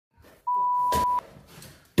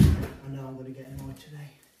know I'm going to get annoyed today.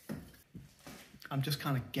 I'm just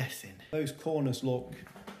kind of guessing. Those corners look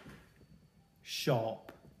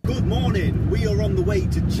sharp. Good morning. We are on the way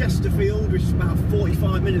to Chesterfield, which is about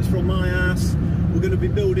 45 minutes from my house. We're going to be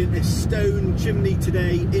building a stone chimney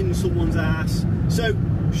today in someone's house. So,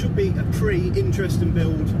 should be a pretty interesting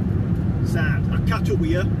build. Sad. I'll catch up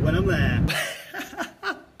with you when I'm there.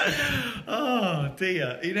 Oh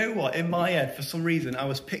dear. You know what? In my head, for some reason, I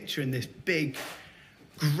was picturing this big,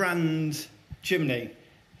 grand chimney.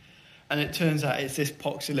 And it turns out it's this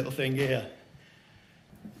poxy little thing here.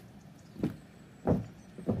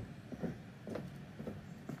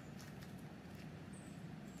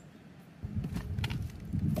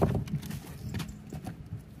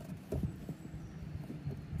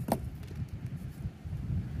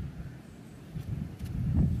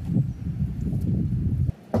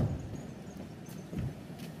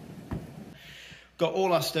 Got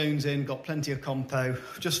all our stones in, got plenty of compo.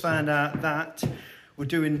 Just found out that we're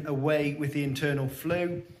doing away with the internal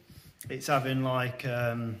flue. It's having like, you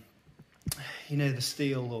know, the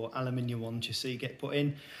steel or aluminium ones you see get put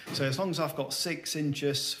in. So as long as I've got 6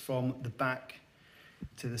 inches from the back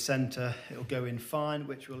to the centre, it'll go in fine,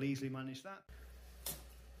 which will easily manage that.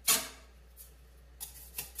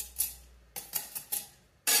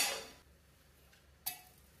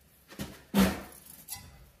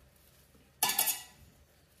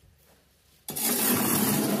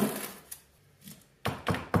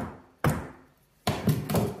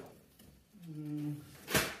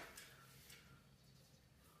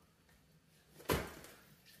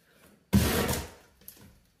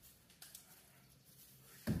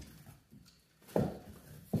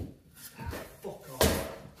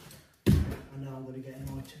 I'm going to get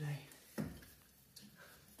annoyed today.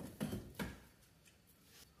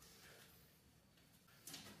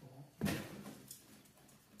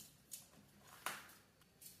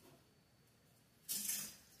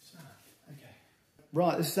 So, okay.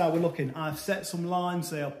 Right, this is how we're looking. I've set some lines,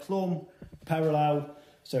 they are plumb, parallel,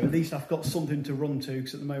 so at least I've got something to run to,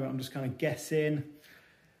 because at the moment I'm just kind of guessing.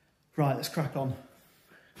 Right, let's crack on.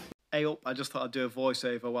 Hey up, I just thought I'd do a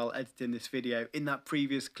voiceover while editing this video. In that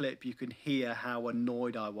previous clip, you can hear how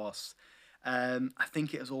annoyed I was. I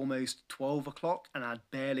think it was almost 12 o'clock and I'd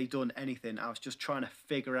barely done anything. I was just trying to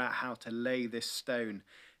figure out how to lay this stone.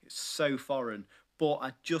 It's so foreign. But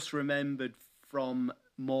I just remembered from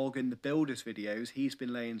Morgan, the builder's videos, he's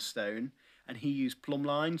been laying stone and he used plumb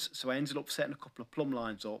lines. So I ended up setting a couple of plumb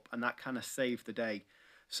lines up and that kind of saved the day.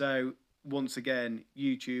 So once again,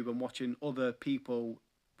 YouTube and watching other people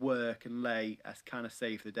work and lay has kind of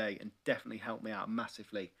saved the day and definitely helped me out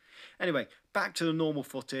massively. Anyway, back to the normal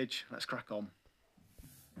footage. Let's crack on.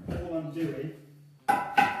 All I'm doing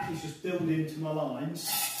is just building to my lines.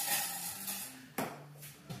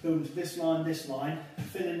 Building to this line,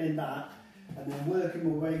 filling in that, and then working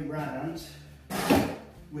my way round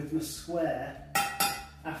with my square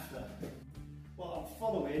after. Well, I'm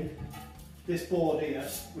following this board here,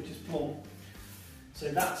 which is plumb.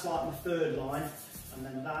 So that's like my third line. And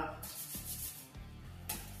then that,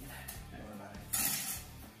 don't worry about it.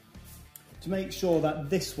 To make sure that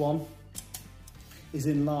this one is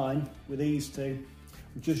in line with these two,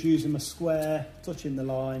 I'm just using my square, touching the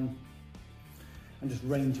line, and just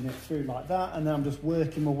ranging it through like that, and then I'm just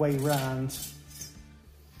working my way round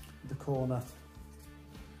the corner.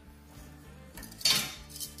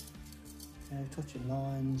 Okay, touching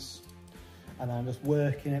lines, and then I'm just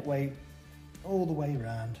working it all the way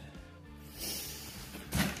around.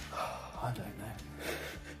 I don't know.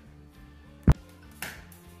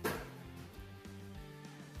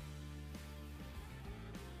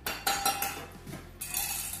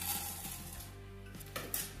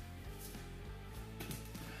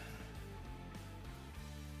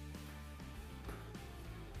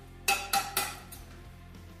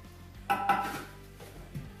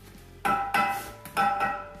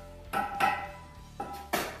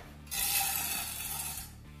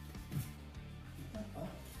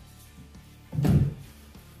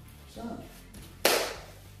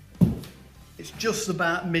 It's just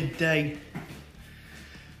about midday,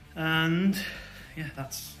 and yeah,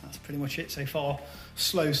 that's pretty much it so far.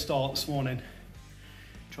 Slow start this morning,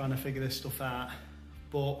 trying to figure this stuff out,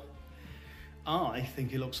 but I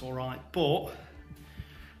think it looks all right. But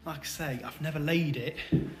like I say, I've never laid it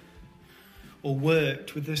or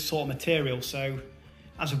worked with this sort of material, so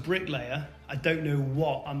as a bricklayer, I don't know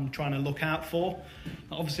what I'm trying to look out for.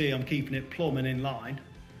 Obviously, I'm keeping it plumb and in line,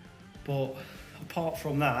 but apart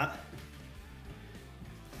from that,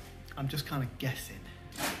 I'm just kind of guessing.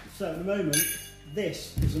 So at the moment,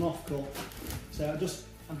 this is an offcut. So I'm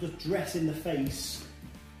just dressing the face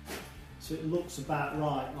so it looks about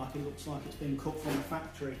right, like it looks like it's been cut from a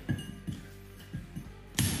factory.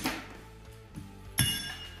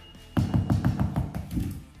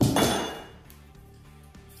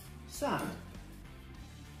 Sand.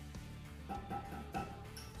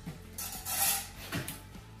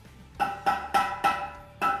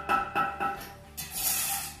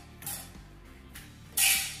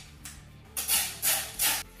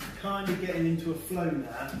 Kind of getting into a flow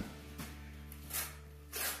now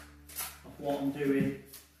of what I'm doing,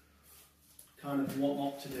 kind of what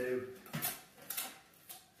not to do,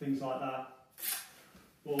 things like that.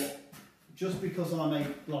 But just because I make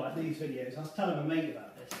like these videos, I was telling my mate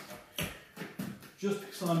about this, just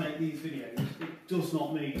because I make these videos, it does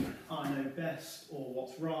not mean I know best or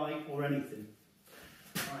what's right or anything.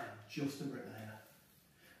 I am just a bricklayer.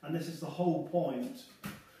 And this is the whole point,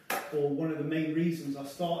 or one of the main reasons I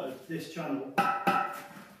started this channel,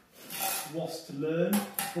 was to learn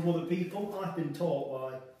from other people. I've been taught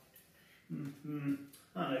by,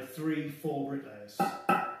 I don't know, 3-4 bricklayers,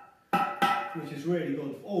 which is really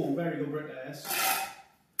good, all very good bricklayers.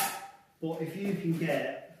 But if you can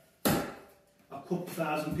get a couple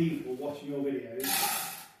thousand people watching your videos,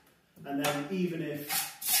 and then even if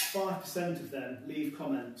 5% of them leave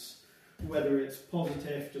comments, whether it's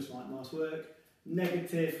positive, just like nice work,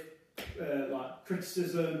 negative, like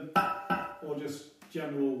criticism, or just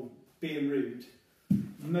general being rude,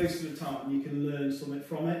 most of the time you can learn something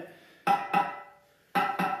from it. I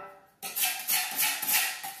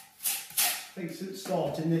think since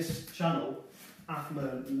starting this channel, I've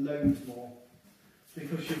learned loads more,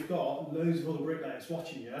 because you've got loads of other bricklayers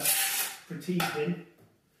watching you, critiquing,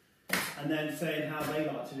 and then saying how they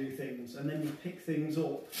like to do things, and then you pick things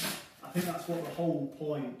up. I think that's what the whole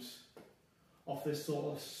point of this sort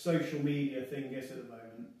of social media thing is at the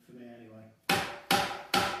moment, for me anyway.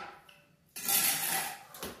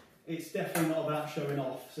 It's definitely not about showing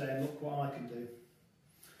off, saying look what I can do.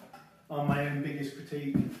 I'm my own biggest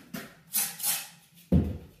critique.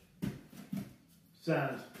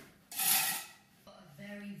 Sound. Got a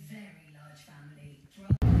very, very large family.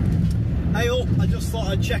 Hey all, I just thought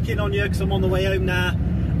I'd check in on you because I'm on the way home now.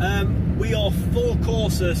 We are 4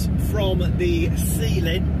 courses from the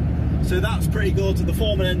ceiling, so that's pretty good. The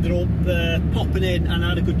foreman ended up popping in, and I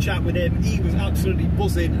had a good chat with him. He was absolutely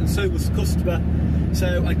buzzing, and so was the customer.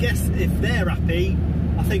 So I guess if they're happy,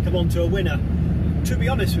 I think I'm on to a winner. To be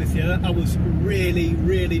honest with you, I was really,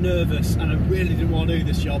 really nervous, and I really didn't want to do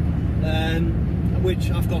this job, which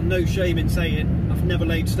I've got no shame in saying. I've never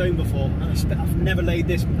laid stone before, and I've never laid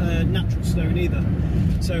this natural stone either.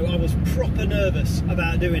 So I was proper nervous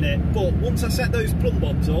about doing it, but once I set those plumb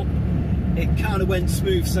bobs up, it kind of went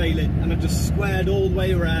smooth sailing, and I just squared all the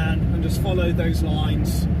way around and just followed those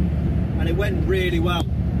lines, and it went really well.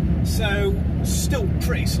 So still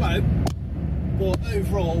pretty slow, but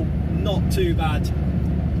overall not too bad.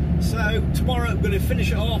 So tomorrow I'm going to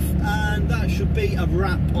finish it off, and that should be a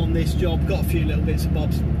wrap on this job. Got a few little bits and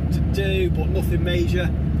bobs to do, but nothing major.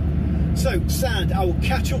 So Sand, I will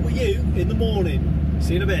catch up with you in the morning.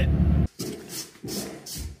 See you in a bit.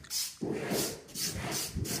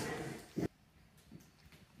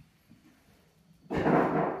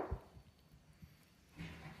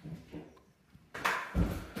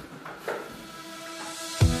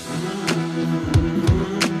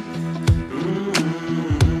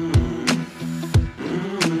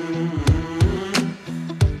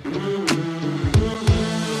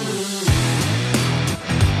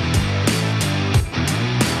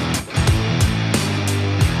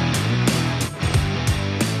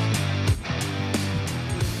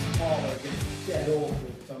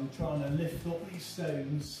 Trying to lift up these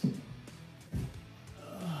stones.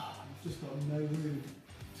 I've just got no room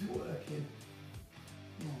to work in.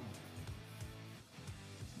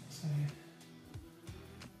 So,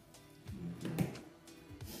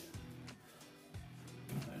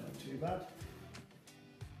 not too bad.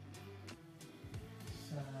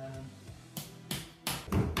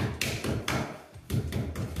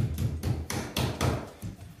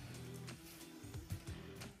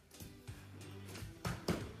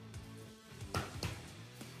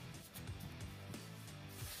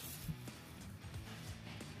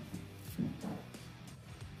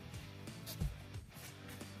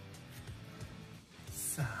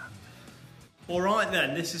 Alright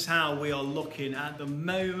then, this is how we are looking at the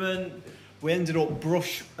moment. We ended up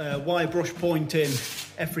wire brush pointing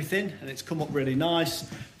everything, and it's come up really nice. A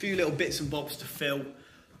few little bits and bobs to fill.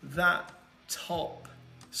 That top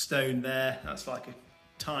stone there, that's like a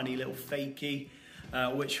tiny little fakie,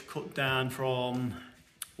 which cut down from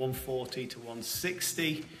 140 to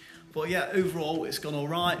 160. But yeah, overall it's gone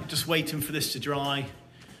alright. Just waiting for this to dry,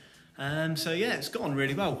 So yeah, it's gone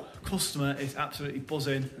really well. Customer is absolutely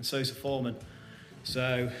buzzing, and so is the foreman.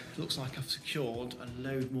 So it looks like I've secured a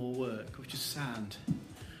load more work, which is sand.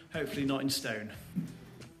 Hopefully not in stone.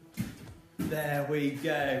 There we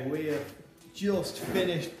go. We have just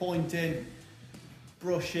finished pointing,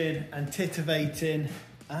 brushing and titivating,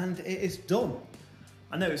 and it is done.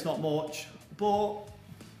 I know it's not much, but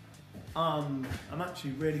I'm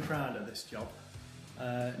actually really proud of this job.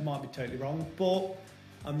 It might be totally wrong, but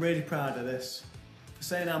I'm really proud of this. For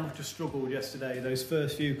saying how much I struggled yesterday, those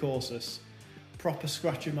first few courses, proper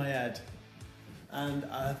scratching my head, and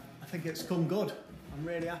I think it's come good. I'm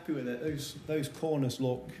really happy with it. Those corners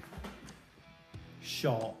look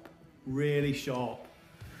sharp, really sharp.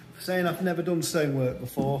 For saying I've never done stonework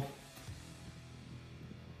before,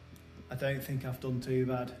 I don't think I've done too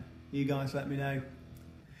bad. You guys let me know.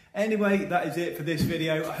 Anyway, that is it for this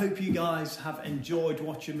video. I hope you guys have enjoyed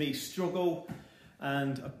watching me struggle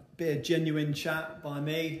and a bit of genuine chat by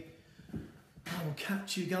me. I will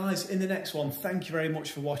catch you guys in the next one. Thank you very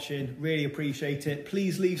much for watching. Really appreciate it.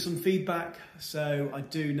 Please leave some feedback so I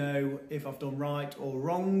do know if I've done right or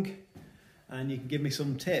wrong, and you can give me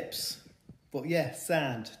some tips. But yeah,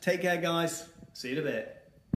 sand. Take care, guys. See you in a bit.